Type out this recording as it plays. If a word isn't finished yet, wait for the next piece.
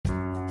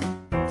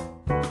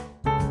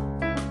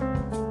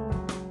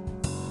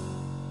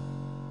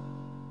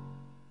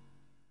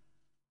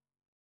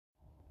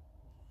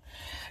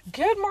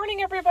Good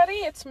morning, everybody.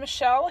 It's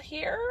Michelle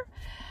here.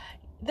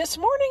 This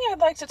morning, I'd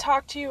like to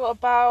talk to you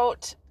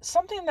about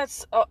something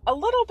that's a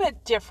little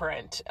bit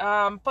different,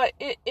 but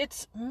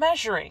it's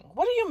measuring.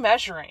 What are you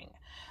measuring?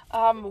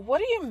 What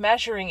are you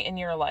measuring in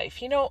your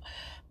life?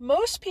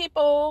 Most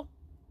people,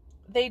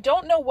 they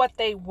don't know what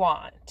they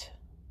want,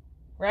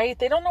 right?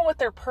 They don't know what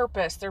their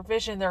purpose, their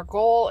vision, their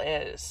goal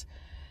is.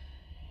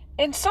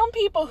 And some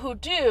people who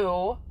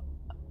do,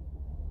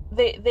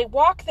 they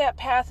walk that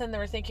path in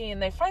their thinking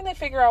and they finally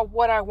figure out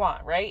what I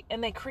want, right?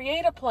 And they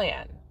create a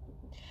plan.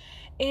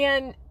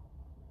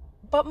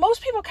 But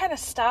most people kind of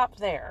stop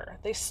there.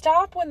 They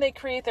stop when they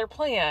create their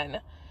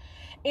plan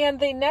and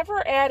they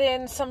never add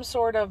in some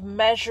sort of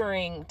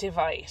measuring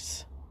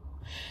device.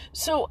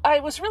 So I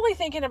was really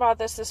thinking about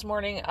this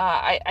morning.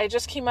 I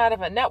just came out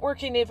of a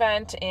networking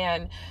event,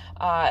 and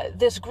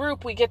this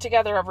group, we get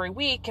together every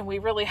week and we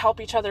really help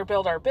each other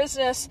build our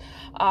business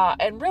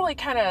and really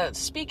kind of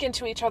speak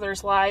into each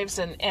other's lives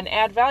and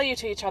add value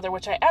to each other,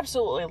 which I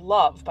absolutely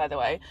love, by the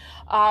way.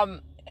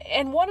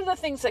 And one of the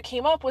things that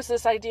came up was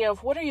this idea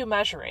of what are you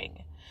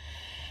measuring?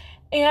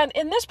 And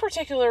in this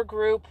particular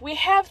group, we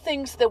have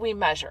things that we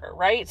measure,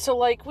 right? So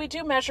like we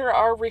do measure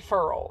our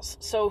referrals.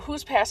 So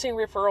who's passing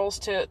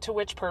referrals to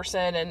which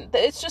person? And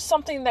it's just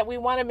something that we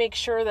want to make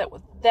sure that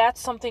that's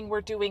something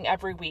we're doing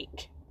every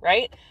week,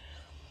 right?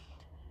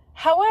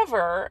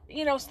 However,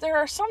 there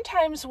are some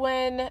times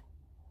when,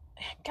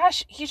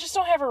 you just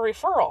don't have a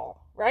referral,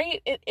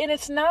 right? And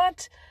it's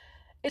not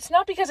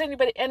because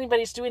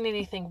anybody's doing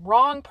anything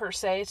wrong per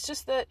se. It's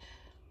just that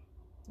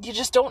you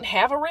just don't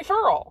have a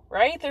referral,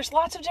 right? There's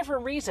lots of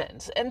different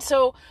reasons. And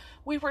so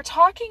we were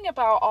talking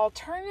about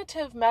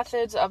alternative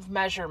methods of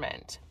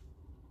measurement.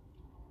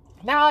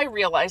 Now I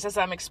realize as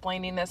I'm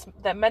explaining this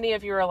that many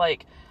of you are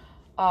like,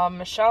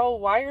 Michelle,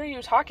 why are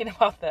you talking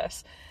about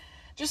this?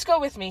 Just go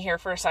with me here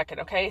for a second,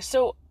 okay?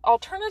 So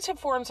alternative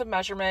forms of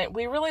measurement,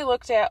 we really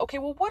looked at, okay,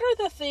 well, what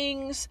are the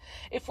things,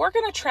 if we're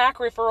going to track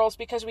referrals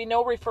because we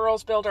know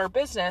referrals build our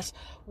business,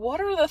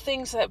 what are the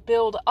things that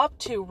build up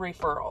to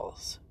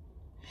referrals?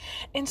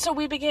 And so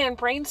we began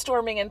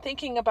brainstorming and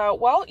thinking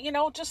about,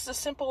 just as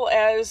simple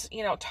as,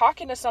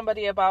 talking to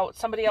somebody about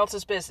somebody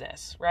else's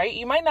business, right?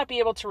 You might not be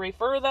able to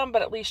refer them,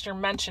 but at least you're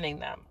mentioning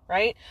them,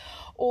 right?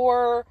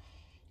 Or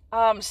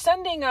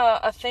sending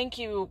a thank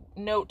you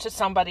note to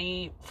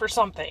somebody for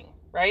something,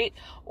 right?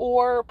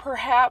 Or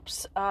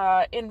perhaps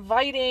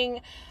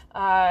inviting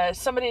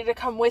somebody to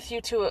come with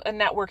you to a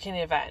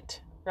networking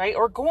event, right?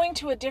 Or going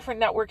to a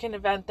different networking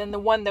event than the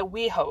one that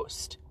we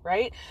host,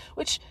 right?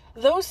 Which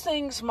those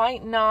things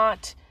might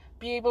not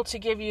be able to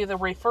give you the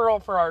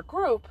referral for our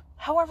group.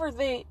 However,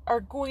 they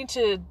are going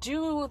to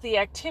do the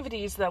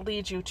activities that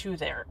lead you to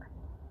there.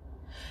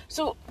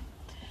 So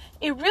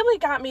it really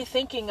got me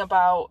thinking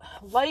about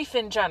life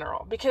in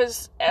general,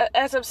 because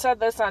as I've said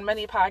this on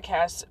many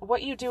podcasts,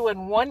 what you do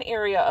in one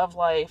area of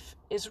life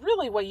is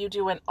really what you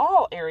do in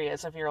all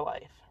areas of your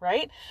life,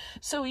 right?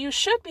 So you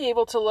should be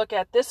able to look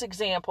at this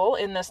example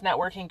in this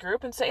networking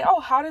group and say, oh,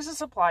 how does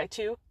this apply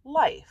to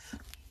life?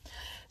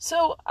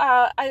 So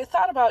I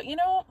thought about, in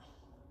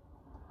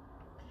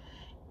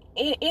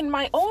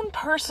my own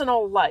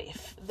personal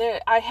life,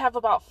 I have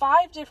about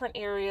 5 different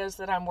areas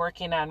that I'm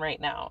working on right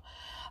now.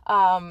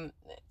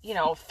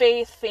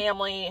 Faith,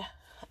 family,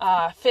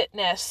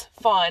 fitness,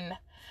 fun,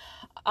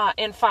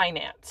 and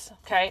finance.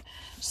 Okay.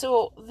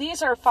 So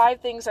these are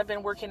 5 things I've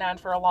been working on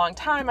for a long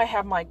time. I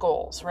have my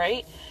goals,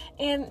 right?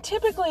 And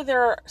typically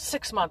they're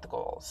 6-month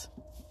goals.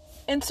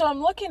 And so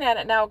I'm looking at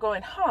it now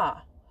going,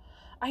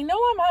 I know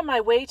I'm on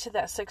my way to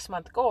that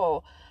 6-month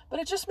goal, but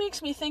it just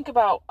makes me think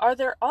about, are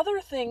there other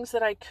things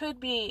that I could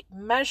be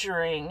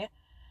measuring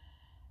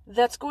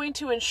that's going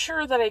to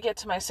ensure that I get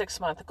to my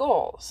 6-month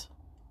goals?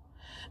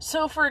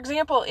 So, for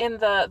example, in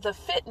the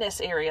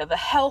fitness area, the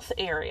health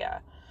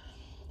area,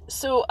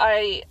 so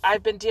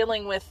I've been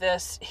dealing with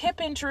this hip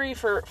injury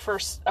for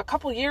a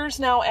couple years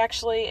now,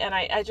 actually, and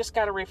I just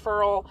got a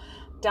referral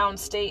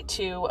downstate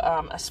to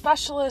a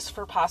specialist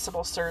for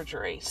possible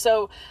surgery.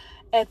 So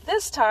at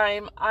this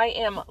time, I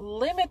am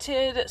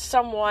limited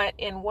somewhat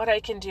in what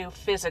I can do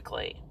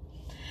physically.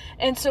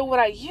 And so what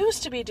I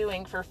used to be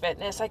doing for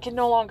fitness, I can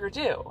no longer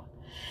do.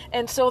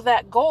 And so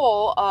that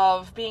goal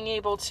of being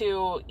able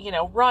to,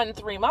 run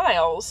 3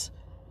 miles,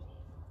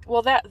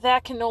 well,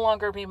 that can no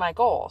longer be my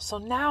goal. So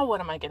now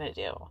what am I going to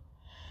do?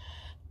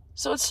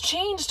 So it's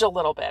changed a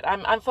little bit.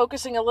 I'm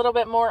focusing a little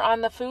bit more on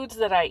the foods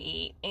that I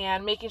eat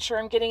and making sure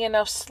I'm getting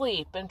enough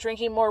sleep and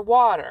drinking more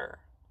water.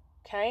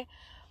 Okay.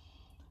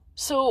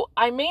 So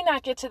I may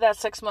not get to that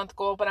 6-month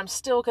goal, but I'm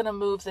still going to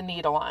move the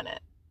needle on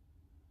it.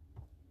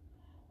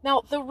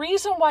 Now, the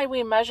reason why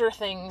we measure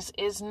things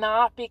is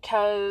not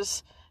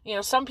because,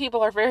 some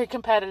people are very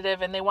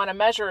competitive and they want to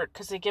measure it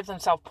because they give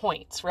themselves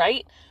points,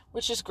 right?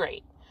 Which is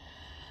great.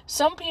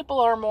 Some people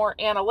are more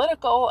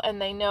analytical and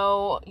they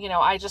know,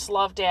 I just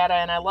love data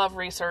and I love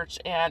research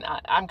and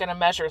I'm going to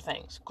measure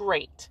things.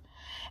 Great.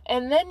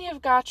 And then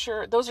you've got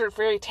those are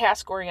very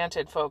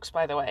task-oriented folks,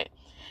 by the way.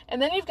 And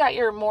then you've got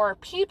your more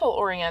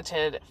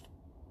people-oriented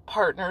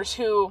partners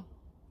who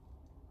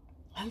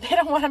They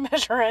don't want to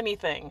measure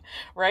anything,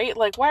 right?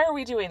 Like, why are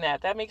we doing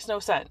that? That makes no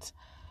sense.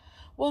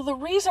 Well, the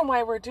reason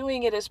why we're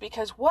doing it is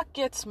because what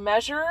gets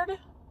measured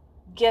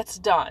gets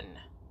done.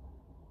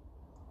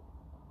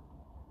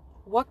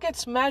 What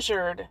gets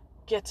measured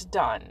gets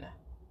done.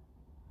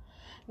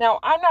 Now,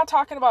 I'm not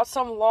talking about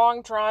some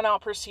long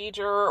drawn-out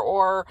procedure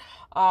or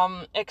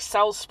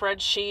Excel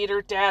spreadsheet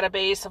or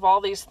database of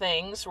all these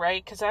things,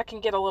 right? Because that can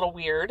get a little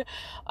weird.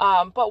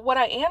 But what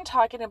I am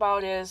talking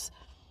about is,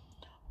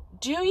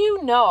 do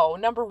you know,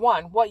 number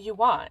one, what you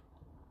want?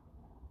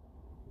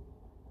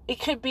 It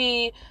could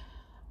be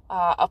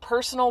a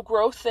personal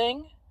growth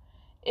thing.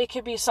 It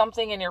could be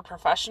something in your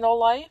professional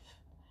life.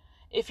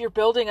 If you're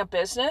building a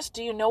business,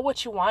 do you know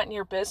what you want in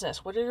your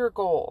business? What are your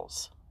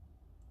goals?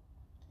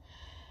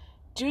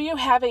 Do you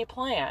have a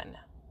plan?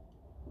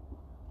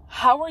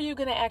 How are you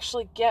going to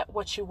actually get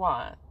what you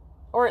want?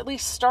 Or at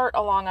least start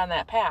along on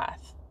that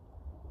path?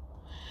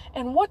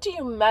 And what do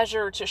you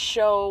measure to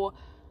show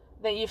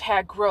that you've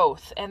had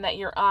growth and that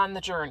you're on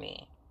the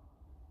journey?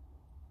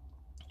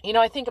 You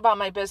know, I think about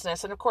my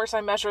business, and of course I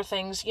measure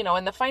things, you know,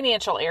 in the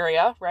financial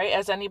area, right,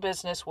 as any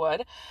business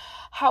would.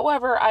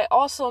 However, I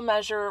also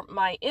measure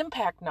my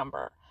impact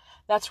number.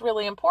 That's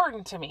really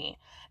important to me.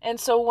 And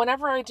so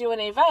whenever I do an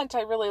event,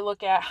 I really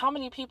look at how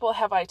many people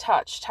have I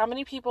touched? How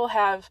many people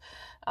have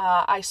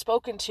I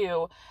spoken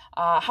to?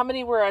 How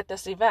many were at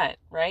this event,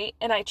 right?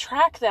 And I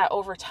track that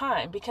over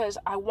time because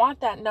I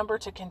want that number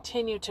to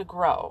continue to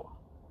grow.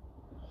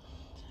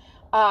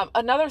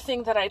 Another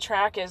thing that I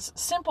track is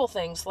simple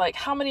things like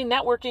how many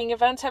networking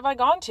events have I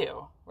gone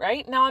to,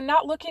 right? Now, I'm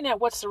not looking at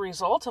what's the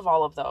result of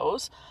all of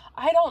those.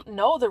 I don't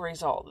know the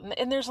result.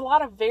 And there's a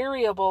lot of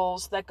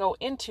variables that go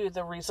into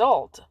the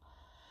result.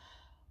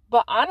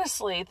 But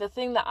honestly, the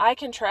thing that I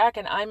can track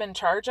and I'm in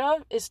charge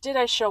of is, did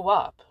I show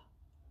up?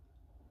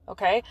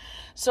 Okay,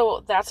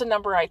 so that's a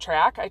number I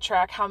track. I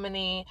track how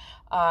many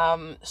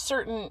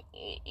certain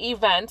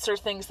events or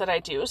things that I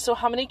do. So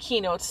how many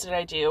keynotes did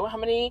I do? How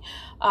many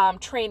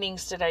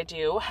trainings did I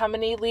do? How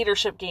many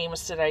leadership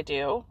games did I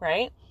do,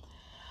 right?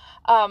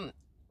 I'm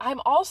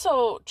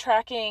also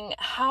tracking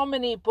how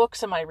many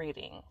books am I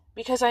reading,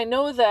 because I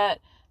know that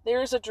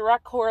there's a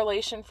direct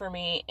correlation for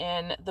me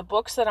in the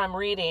books that I'm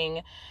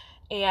reading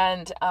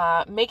and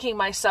making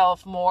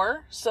myself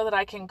more so that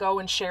I can go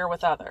and share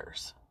with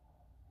others.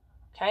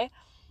 Okay,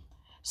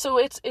 so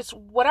it's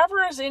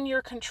whatever is in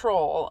your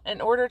control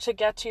in order to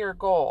get to your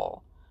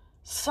goal.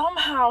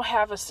 Somehow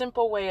have a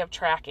simple way of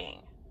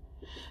tracking.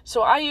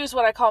 So I use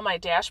what I call my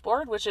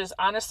dashboard, which is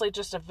honestly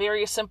just a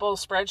very simple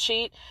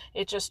spreadsheet.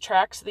 It just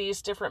tracks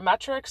these different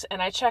metrics,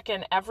 and I check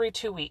in every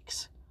 2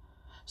 weeks.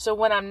 So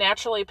when I'm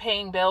naturally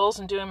paying bills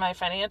and doing my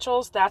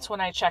financials, that's when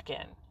I check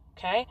in.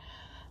 Okay,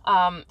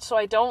 so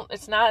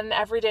it's not an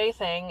everyday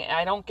thing.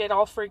 I don't get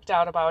all freaked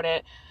out about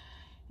it.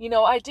 You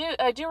know, I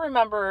do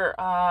remember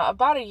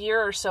about a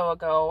year or so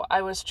ago,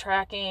 I was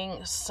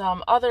tracking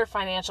some other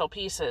financial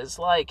pieces.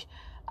 Like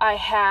I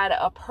had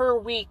a per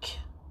week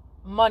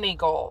money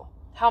goal,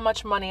 how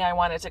much money I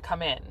wanted to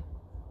come in.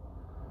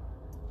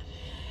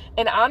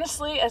 And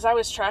honestly, as I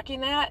was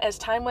tracking that, as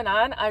time went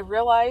on, I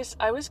realized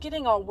I was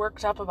getting all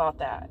worked up about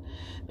that.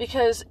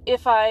 Because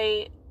if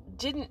I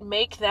didn't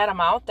make that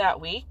amount that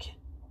week,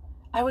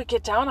 I would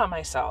get down on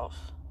myself.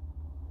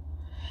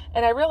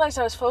 And I realized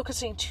I was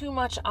focusing too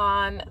much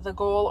on the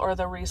goal or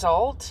the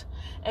result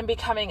and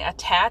becoming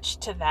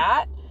attached to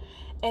that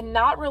and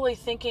not really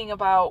thinking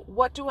about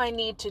what do I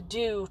need to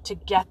do to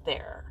get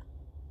there.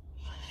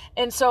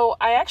 And so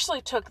I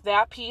actually took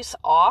that piece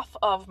off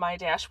of my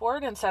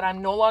dashboard and said,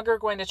 I'm no longer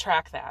going to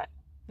track that.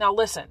 Now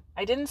listen,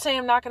 I didn't say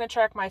I'm not going to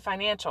track my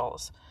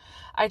financials.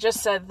 I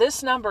just said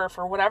this number,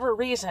 for whatever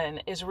reason,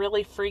 is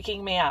really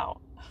freaking me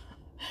out.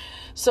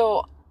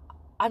 So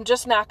I'm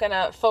just not going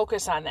to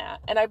focus on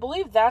that. And I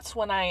believe that's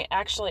when I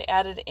actually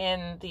added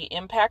in the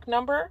impact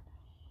number,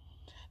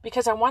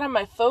 because I wanted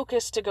my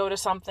focus to go to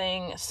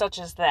something such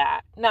as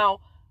that.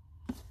 Now,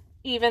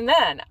 even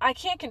then, I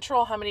can't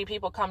control how many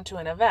people come to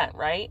an event,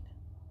 right?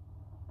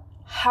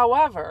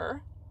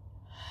 However,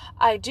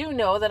 I do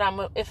know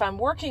that if I'm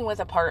working with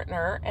a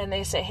partner and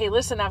they say, hey,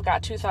 listen, I've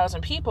got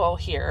 2,000 people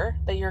here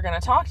that you're going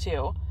to talk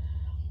to.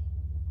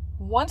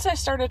 Once I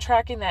started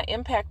tracking that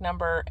impact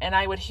number and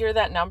I would hear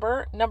that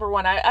number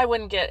one, I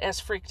wouldn't get as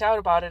freaked out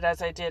about it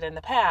as I did in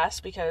the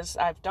past because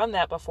I've done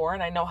that before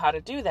and I know how to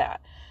do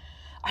that.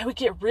 I would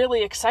get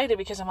really excited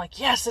because I'm like,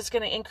 yes, it's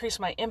going to increase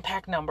my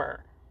impact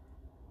number.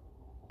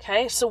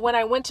 Okay, so when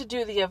I went to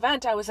do the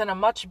event, I was in a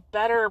much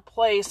better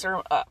place,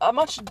 or a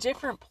much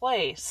different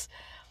place,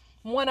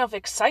 one of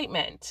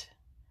excitement,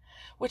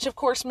 which of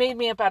course made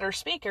me a better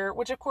speaker,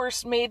 which of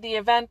course made the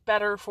event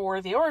better for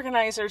the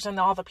organizers and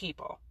all the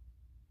people.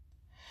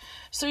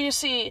 So you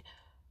see,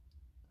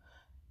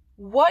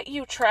 what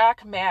you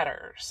track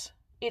matters.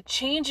 It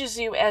changes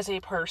you as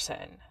a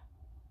person.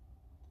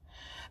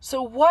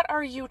 So what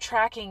are you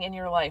tracking in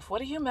your life?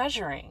 What are you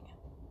measuring?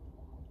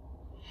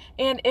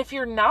 And if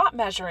you're not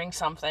measuring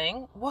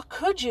something, what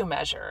could you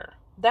measure?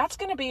 That's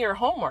going to be your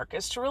homework,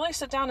 is to really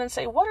sit down and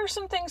say, what are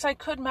some things I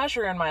could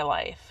measure in my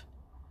life?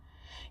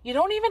 You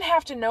don't even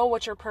have to know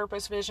what your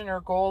purpose, vision,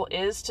 or goal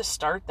is to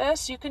start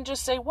this. You can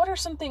just say, what are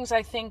some things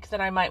I think that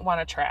I might want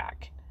to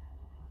track?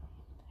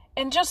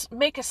 And just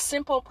make a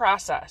simple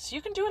process.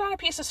 You can do it on a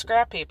piece of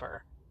scrap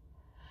paper.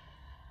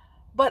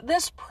 But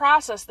this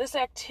process, this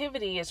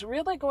activity is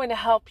really going to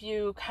help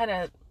you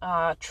kind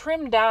of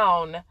trim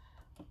down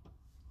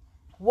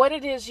what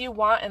it is you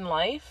want in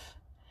life.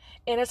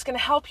 And it's going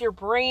to help your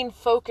brain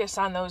focus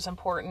on those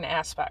important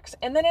aspects.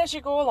 And then as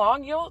you go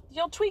along, you'll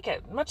tweak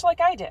it, much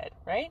like I did,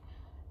 right?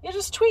 You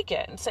just tweak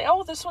it and say,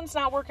 oh, this one's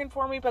not working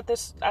for me, but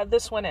this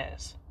one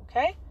is,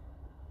 okay?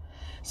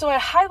 So I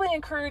highly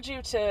encourage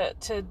you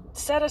to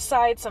set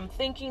aside some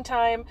thinking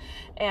time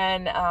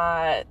and,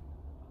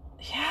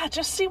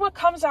 just see what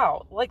comes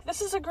out. Like,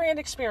 this is a grand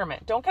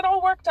experiment. Don't get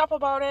all worked up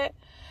about it.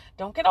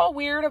 Don't get all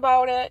weird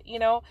about it.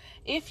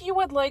 If you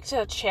would like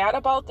to chat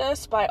about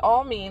this, by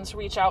all means,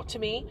 reach out to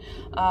me.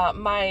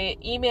 My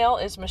email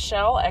is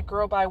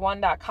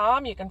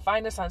michelle@growby1.com. You can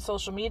find us on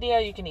social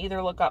media. You can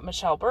either look up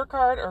Michelle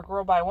Burkhardt or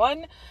Grow by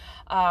One.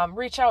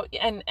 Reach out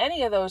in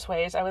any of those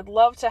ways. I would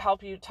love to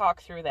help you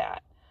talk through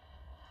that.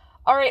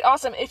 All right,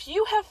 awesome. If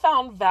you have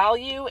found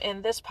value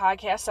in this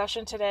podcast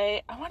session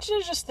today, I want you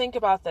to just think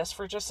about this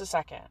for just a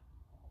second.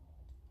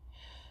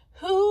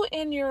 Who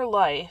in your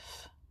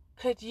life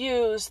could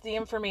use the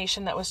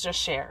information that was just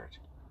shared?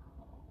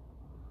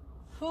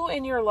 Who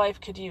in your life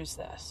could use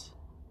this?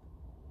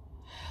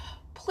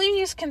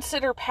 Please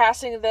consider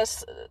passing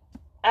this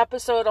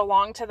episode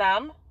along to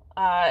them.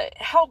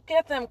 Help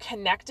get them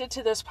connected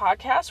to this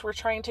podcast. We're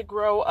trying to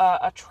grow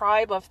a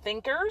tribe of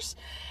thinkers,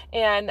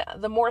 and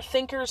the more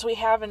thinkers we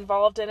have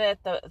involved in it,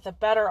 the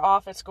better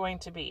off it's going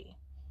to be.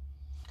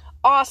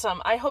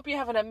 Awesome. I hope you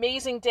have an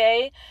amazing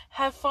day.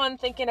 Have fun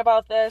thinking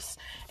about this,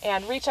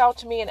 and reach out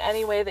to me in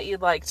any way that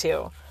you'd like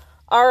to.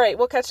 All right,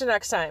 we'll catch you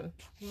next time.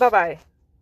 Bye-bye.